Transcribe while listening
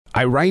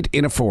I write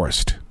in a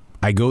forest.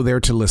 I go there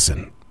to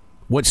listen.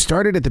 What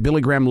started at the Billy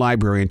Graham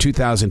Library in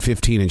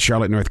 2015 in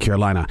Charlotte, North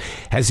Carolina,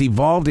 has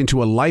evolved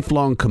into a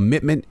lifelong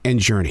commitment and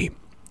journey.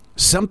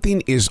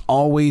 Something is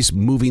always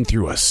moving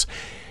through us.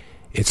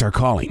 It's our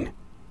calling.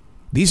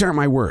 These aren't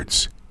my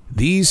words.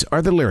 These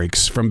are the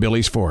lyrics from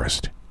Billy's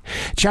Forest.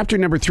 Chapter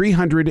number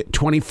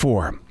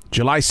 324,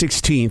 July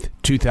 16th,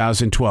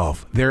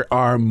 2012. There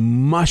are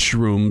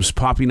mushrooms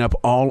popping up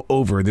all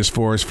over this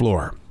forest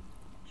floor.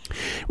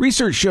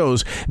 Research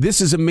shows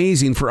this is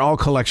amazing for all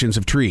collections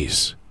of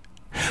trees.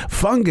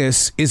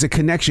 Fungus is a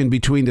connection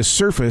between the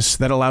surface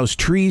that allows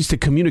trees to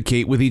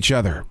communicate with each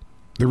other.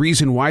 The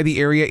reason why the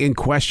area in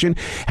question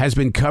has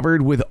been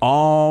covered with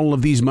all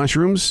of these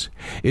mushrooms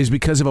is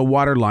because of a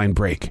water line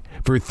break.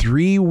 For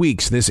 3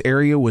 weeks, this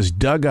area was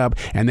dug up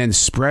and then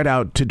spread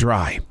out to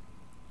dry.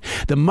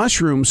 The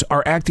mushrooms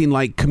are acting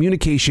like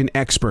communication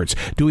experts,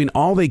 doing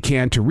all they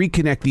can to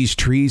reconnect these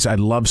trees I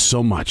love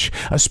so much,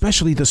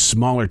 especially the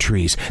smaller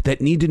trees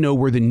that need to know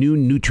where the new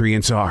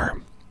nutrients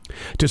are.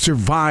 To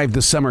survive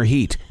the summer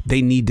heat,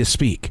 they need to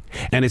speak.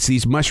 And it's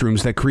these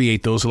mushrooms that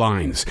create those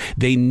lines.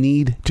 They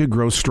need to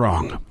grow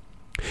strong.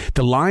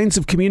 The lines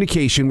of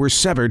communication were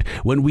severed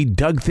when we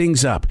dug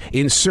things up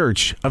in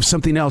search of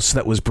something else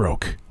that was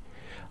broke.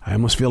 I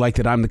almost feel like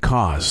that I'm the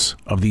cause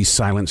of these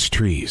silenced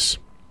trees.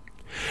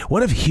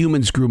 What if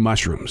humans grew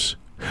mushrooms?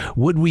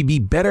 Would we be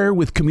better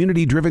with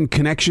community-driven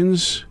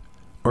connections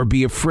or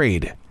be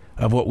afraid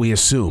of what we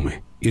assume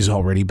is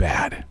already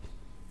bad?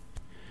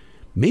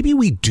 Maybe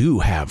we do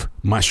have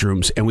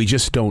mushrooms and we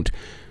just don't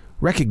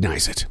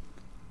recognize it.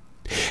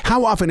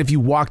 How often have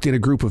you walked in a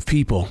group of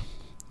people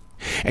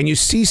and you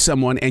see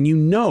someone and you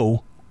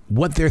know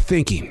what they're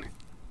thinking?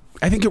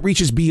 I think it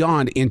reaches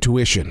beyond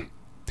intuition.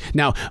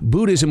 Now,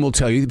 Buddhism will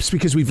tell you it's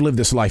because we've lived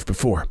this life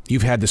before.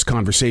 You've had this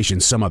conversation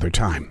some other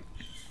time.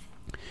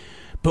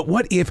 But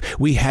what if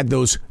we had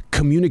those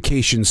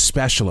communication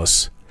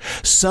specialists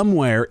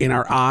somewhere in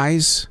our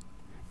eyes,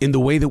 in the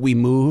way that we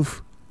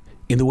move,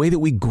 in the way that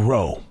we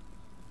grow,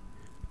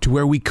 to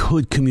where we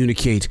could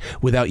communicate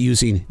without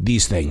using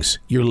these things,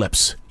 your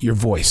lips, your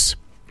voice,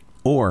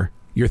 or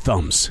your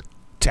thumbs,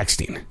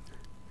 texting,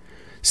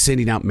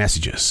 sending out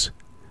messages,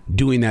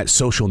 doing that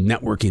social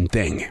networking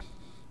thing.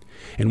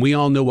 And we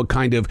all know what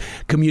kind of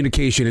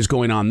communication is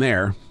going on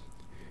there.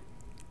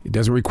 It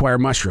doesn't require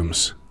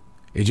mushrooms.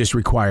 It just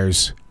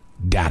requires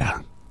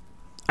data.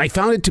 I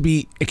found it to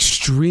be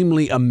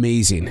extremely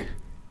amazing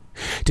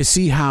to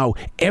see how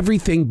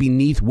everything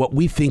beneath what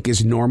we think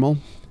is normal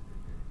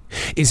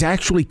is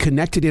actually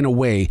connected in a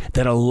way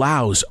that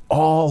allows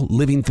all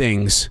living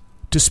things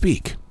to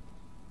speak.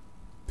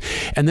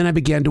 And then I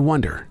began to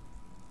wonder,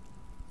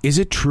 is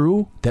it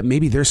true that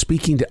maybe they're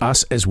speaking to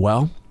us as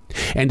well?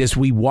 And as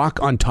we walk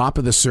on top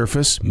of the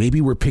surface, maybe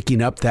we're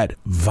picking up that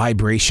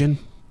vibration,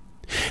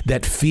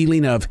 that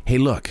feeling of, hey,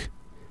 look,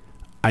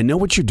 I know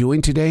what you're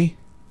doing today,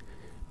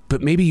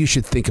 but maybe you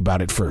should think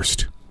about it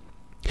first.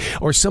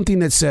 Or something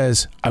that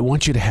says, I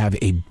want you to have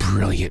a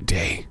brilliant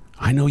day.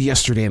 I know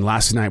yesterday and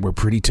last night were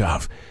pretty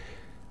tough,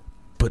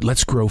 but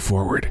let's grow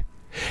forward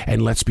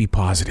and let's be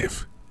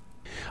positive.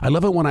 I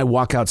love it when I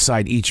walk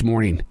outside each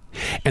morning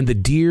and the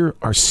deer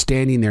are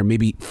standing there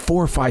maybe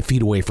 4 or 5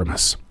 feet away from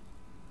us,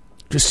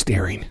 just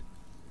staring.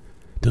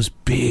 Those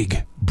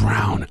big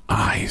brown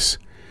eyes,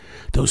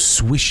 those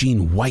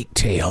swishing white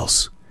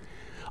tails,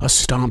 a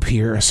stomp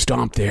here, a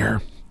stomp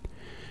there,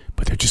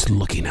 but they're just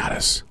looking at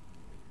us.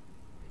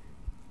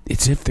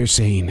 It's if they're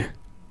saying,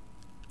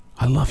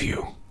 I love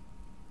you.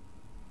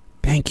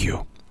 Thank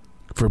you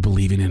for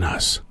believing in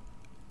us.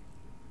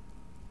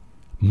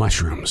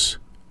 Mushrooms,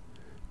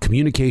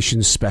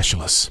 communications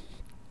specialists.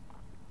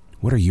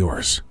 What are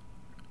yours?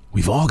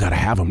 We've all got to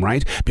have them,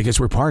 right? Because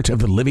we're part of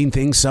the living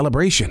things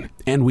celebration,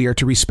 and we are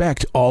to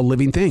respect all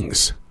living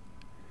things.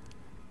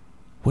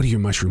 What do your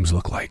mushrooms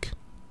look like?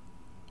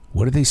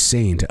 What are they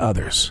saying to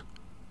others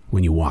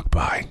when you walk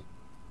by?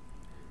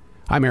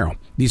 I'm Errol.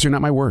 These are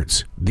not my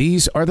words.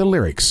 These are the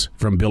lyrics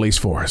from Billy's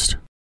Forest.